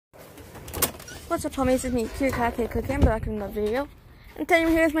What's up, homies? It's me, Cute Cat Cookie. I'm back in another video. And today I'm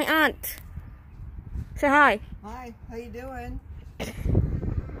here with my aunt. Say hi. Hi, how you doing?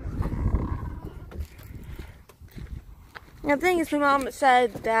 Now, the thing is, my mom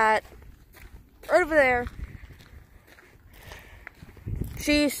said that right over there,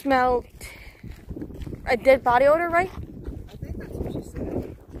 she smelled a dead body odor, right? I think that's what she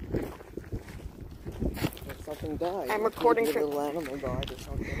said. That something died. I'm recording Maybe for- a little animal died or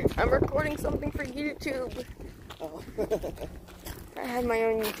something. I'm recording something for YouTube. Oh. I have my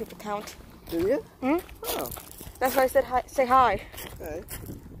own YouTube account. Do you? Hmm? Oh, That's why I said hi. Say hi. okay.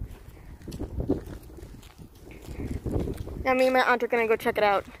 Now, me and my aunt are gonna go check it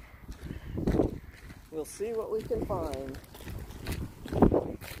out. We'll see what we can find.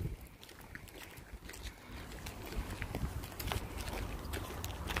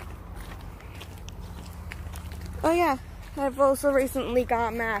 Oh yeah, I've also recently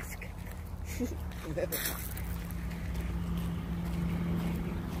got a mask.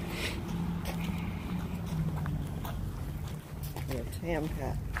 Yeah, tam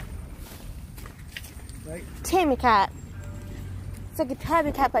cat. Right? Tammy cat. It's like a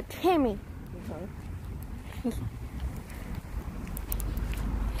tabby cat, but Tammy. Okay.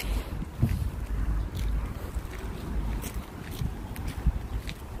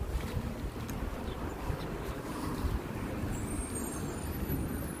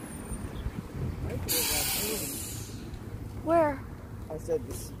 Where? I said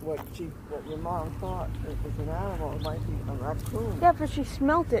this is what your mom thought it was an animal. It might be a raccoon. Yeah, but she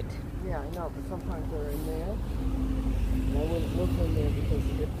smelt it. Yeah, I know, but sometimes they're in there. And I wouldn't look in there because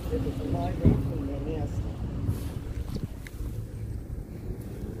if it's a live raccoon, they're nasty.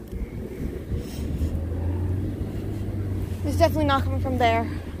 It's definitely not coming from there.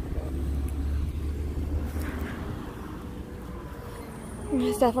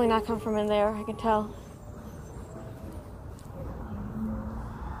 It's definitely not coming from in there, I can tell.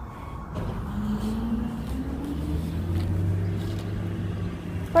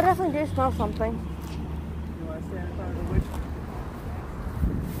 But I definitely do smell something. You want to stand in front of the witch?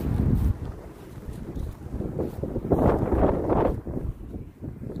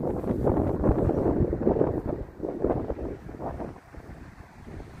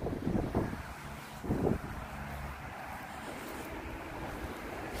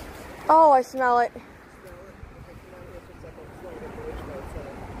 Oh, I smell it.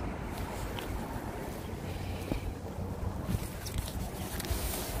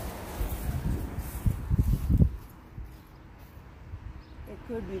 It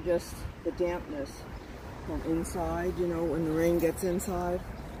could be just the dampness from inside, you know, when the rain gets inside.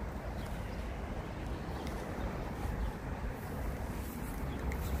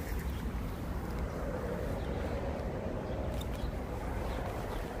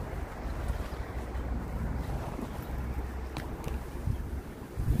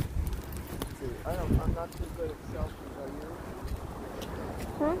 I'm not too good at selfies, are you?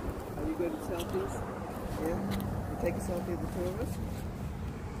 Hmm? Are you good at selfies? Yeah? You take a selfie of the two of us?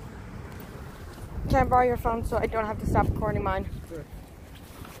 Can I borrow your phone so I don't have to stop recording mine? Sure.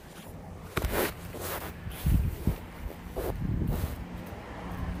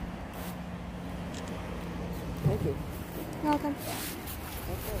 Thank you. You're welcome.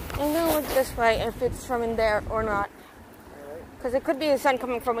 Okay. I'm gonna look this way if it's from in there or not. Alright. Because it could be the sun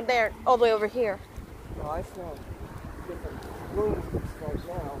coming from in there all the way over here. Well, I smell different rooms right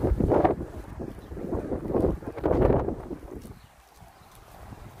now.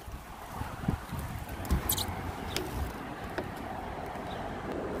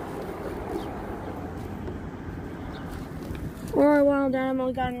 Or a wild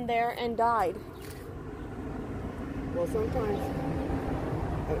animal got in there and died. Well, sometimes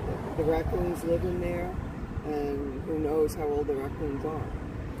the raccoons live in there, and who knows how old the raccoons are.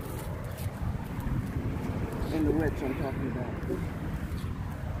 And the witch I'm talking about.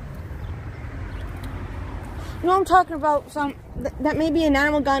 No, I'm talking about that maybe an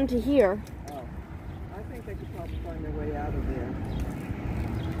animal got into here. Oh, I think they could probably find their way out of there.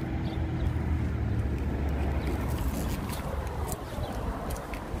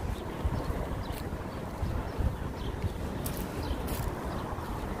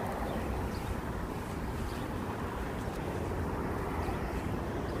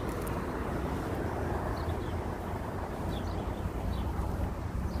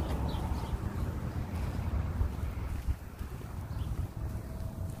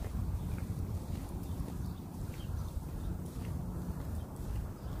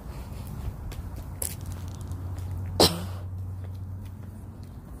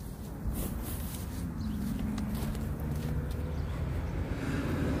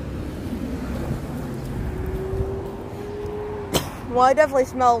 Well, I definitely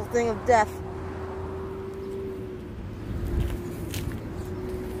smell the thing of death.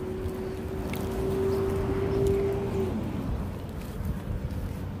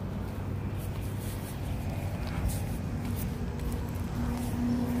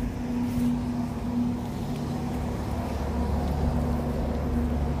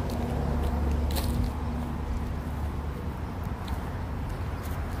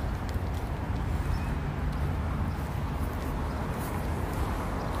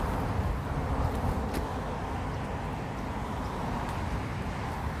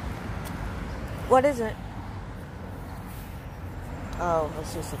 What is it? Oh,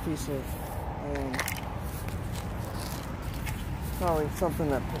 it's just a piece of probably something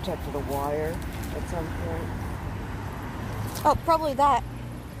that protected a wire at some point. Oh, probably that.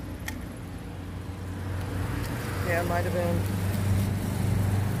 Yeah, it might have been.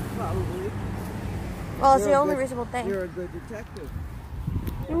 Probably. Well, it's the only reasonable thing. You're a good detective.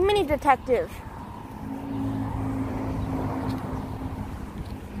 Mini detective.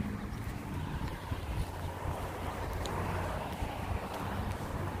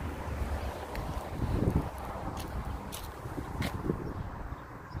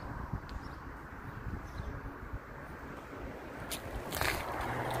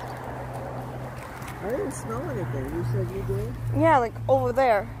 I didn't smell anything. You said you did? Yeah, like over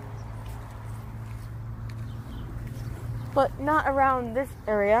there. But not around this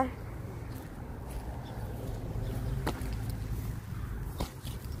area.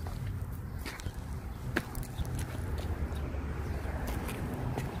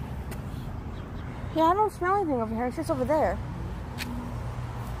 Yeah, I don't smell anything over here. It's just over there.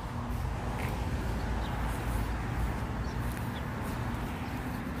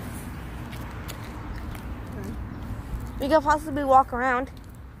 We could possibly walk around.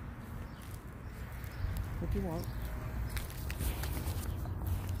 If you want.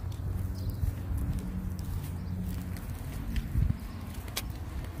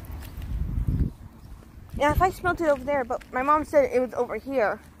 Yeah, if I smelled it over there, but my mom said it was over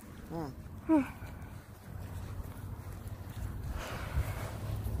here. Huh.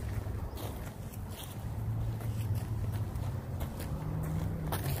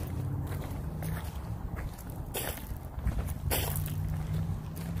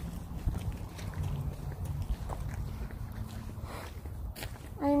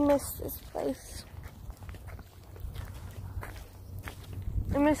 I miss this place.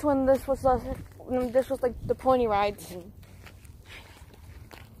 I miss when this was like the pony rides. Mm-hmm.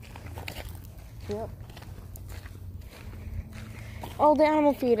 Yep. All the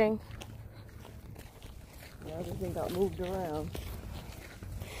animal feeding. Yeah, everything got moved around.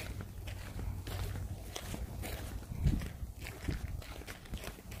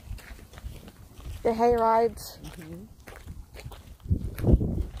 The hay rides. Mm-hmm.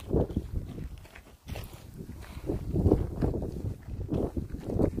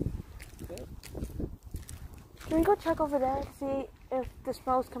 Can we go check over there to see if the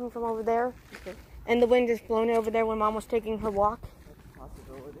smell's coming from over there? Okay. And the wind is blowing over there when Mom was taking her walk? That's a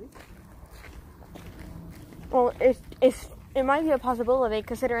possibility. Well, it might be a possibility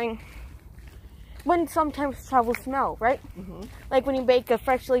considering wind sometimes travels smell, right? Mm-hmm. Like when you bake a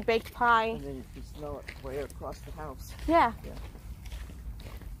freshly baked pie. And then you smell it way across the house. Yeah. Yeah.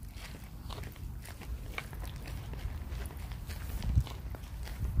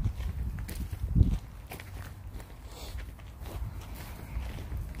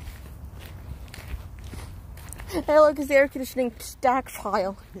 Hey, look, it's the air conditioning stack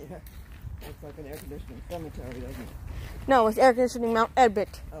file. Yeah. Looks like an air conditioning cemetery, doesn't it? No, it's air conditioning Mount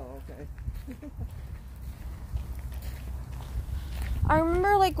Edbit. Oh, okay. I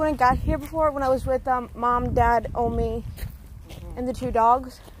remember, like, when I got here before, when I was with Mom, Dad, Omi, and the 2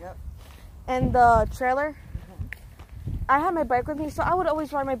 dogs. Yep. And the trailer. I had my bike with me, so I would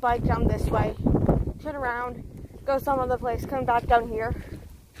always ride my bike down this way. Turn around, go some other place, come back down here.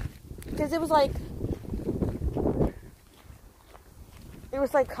 Because it was like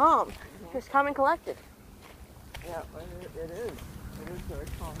calm. Just calm and collected. Yeah, it is. It is very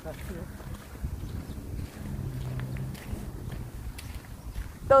calm back here.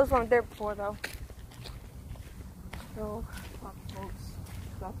 Those weren't there before, though. So, pop folks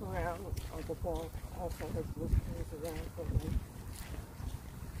stuff around. Uncle Paul also has listeners around for me.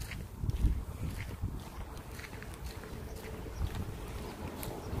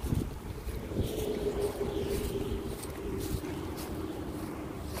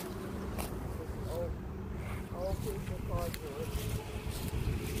 All piece of cardboard.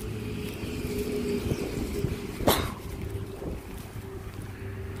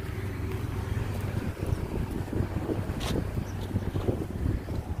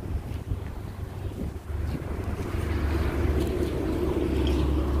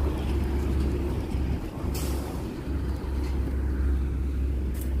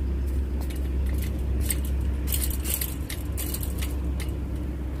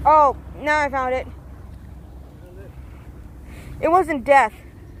 Oh, now I found it. It wasn't death.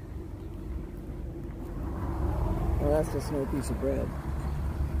 Oh, that's just an old piece of bread.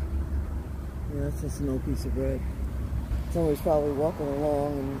 Yeah, that's just an old piece of bread. Somebody's probably walking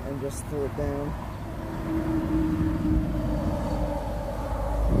along and just threw it down.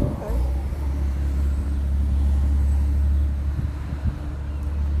 Okay.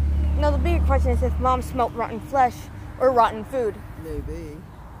 Now the bigger question is if Mom smelt rotten flesh or rotten food. Maybe.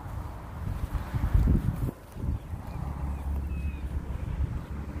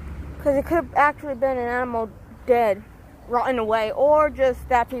 Because it could have actually been an animal dead, rotten away, or just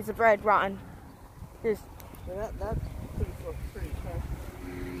that piece of bread rotten. Just. Well, that's pretty tough.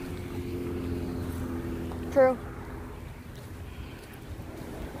 True.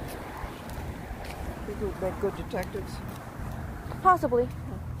 Think it would make good detectives? Possibly.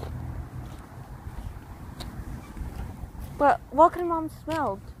 But what could Mom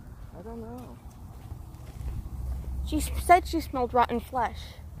smelled? I don't know. She said she smelled rotten flesh.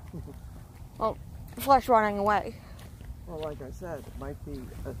 Well, flesh rotting away. Well, like I said, it might be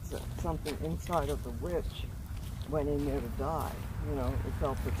something inside of the witch went in there to die. You know, it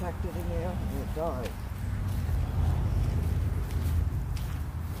felt protected in there and it died.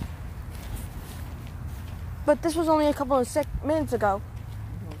 But this was only a couple of minutes ago.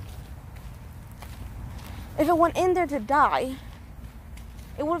 If it went in there to die,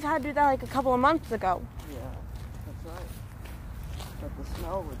 it would have had to do that like a couple of months ago. Yeah, that's right. But the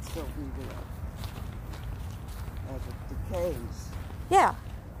smell would still be there as it decays. Yeah.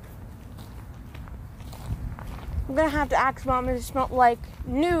 I'm gonna have to ask Mom if it smelled like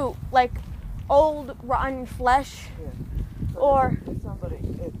new, like old rotten flesh. Yeah. Or if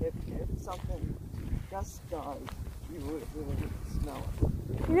something just died, you would really smell it.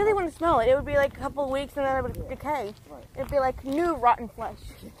 if you really want to smell it, it would be like a couple of weeks and then it would decay. Right. It'd be like new rotten flesh.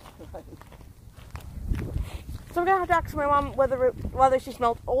 Right. So I'm gonna have to ask my mom whether she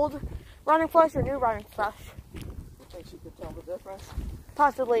smelled old rotten flesh or new rotten flesh. You think she could tell the difference?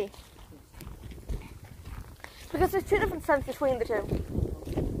 Possibly. Because there's two different scents between the two.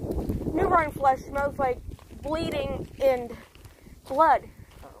 New rotten flesh smells like bleeding and blood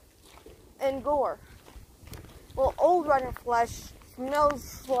and gore. Well, old rotten flesh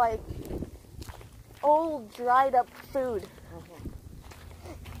smells like old dried up food.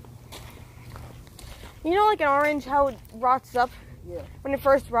 You know, like an orange, how it rots up? Yeah. When it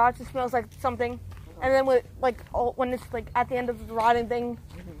first rots, it smells like something. And then when it's like at the end of the rotting thing,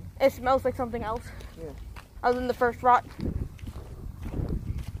 it smells like something else. Yeah. Other than the first rot.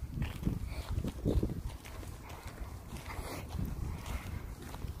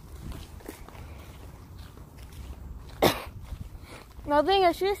 Now the thing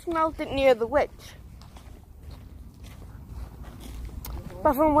is, she smelled it near the witch.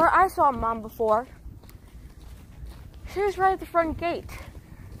 But from where I saw Mom before, she was right at the front gate.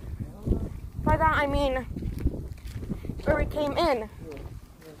 By that I mean where we came in. Yeah.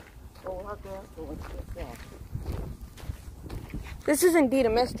 Well, we'll have to ask her what's this now. This is indeed a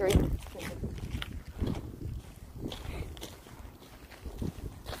mystery.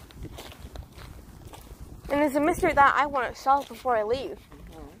 And it's a mystery that I want to solve before I leave.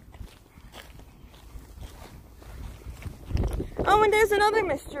 Oh, and there's another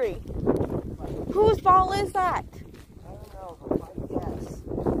mystery. Whose ball is that? I don't know, but my guess is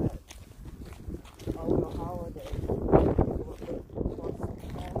that over the holiday,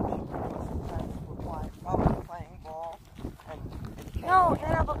 probably playing ball. No,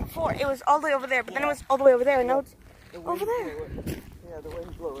 but before. It was all the way over there, but then it was all the way over there, and now it's The over wind there. blew it. Yeah, the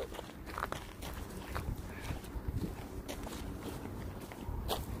wind blew it.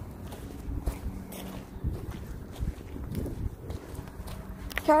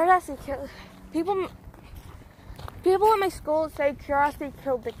 Curiosity killed people at my school say curiosity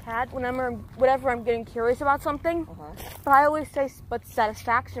killed the cat whenever I'm getting curious about something. But I always say, but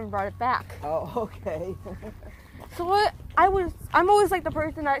satisfaction brought it back. Oh, okay. So I'm always like the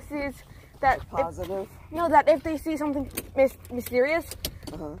person that sees that Positive? that if they see something mysterious,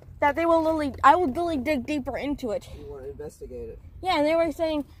 that I will literally dig deeper into it. You want to investigate it. Yeah, and they were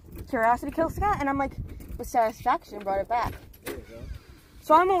saying curiosity kills the cat, and I'm like, but satisfaction brought it back. There you go.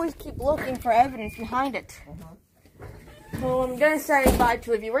 So I'm always keep looking for evidence behind it. So I'm gonna say bye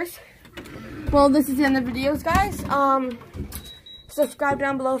to the viewers. Well, this is the end of the videos, guys. Subscribe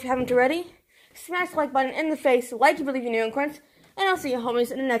down below if you haven't already. Smash the like button in the face, like you believe you're new and quint, and I'll see you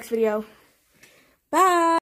homies in the next video. Bye!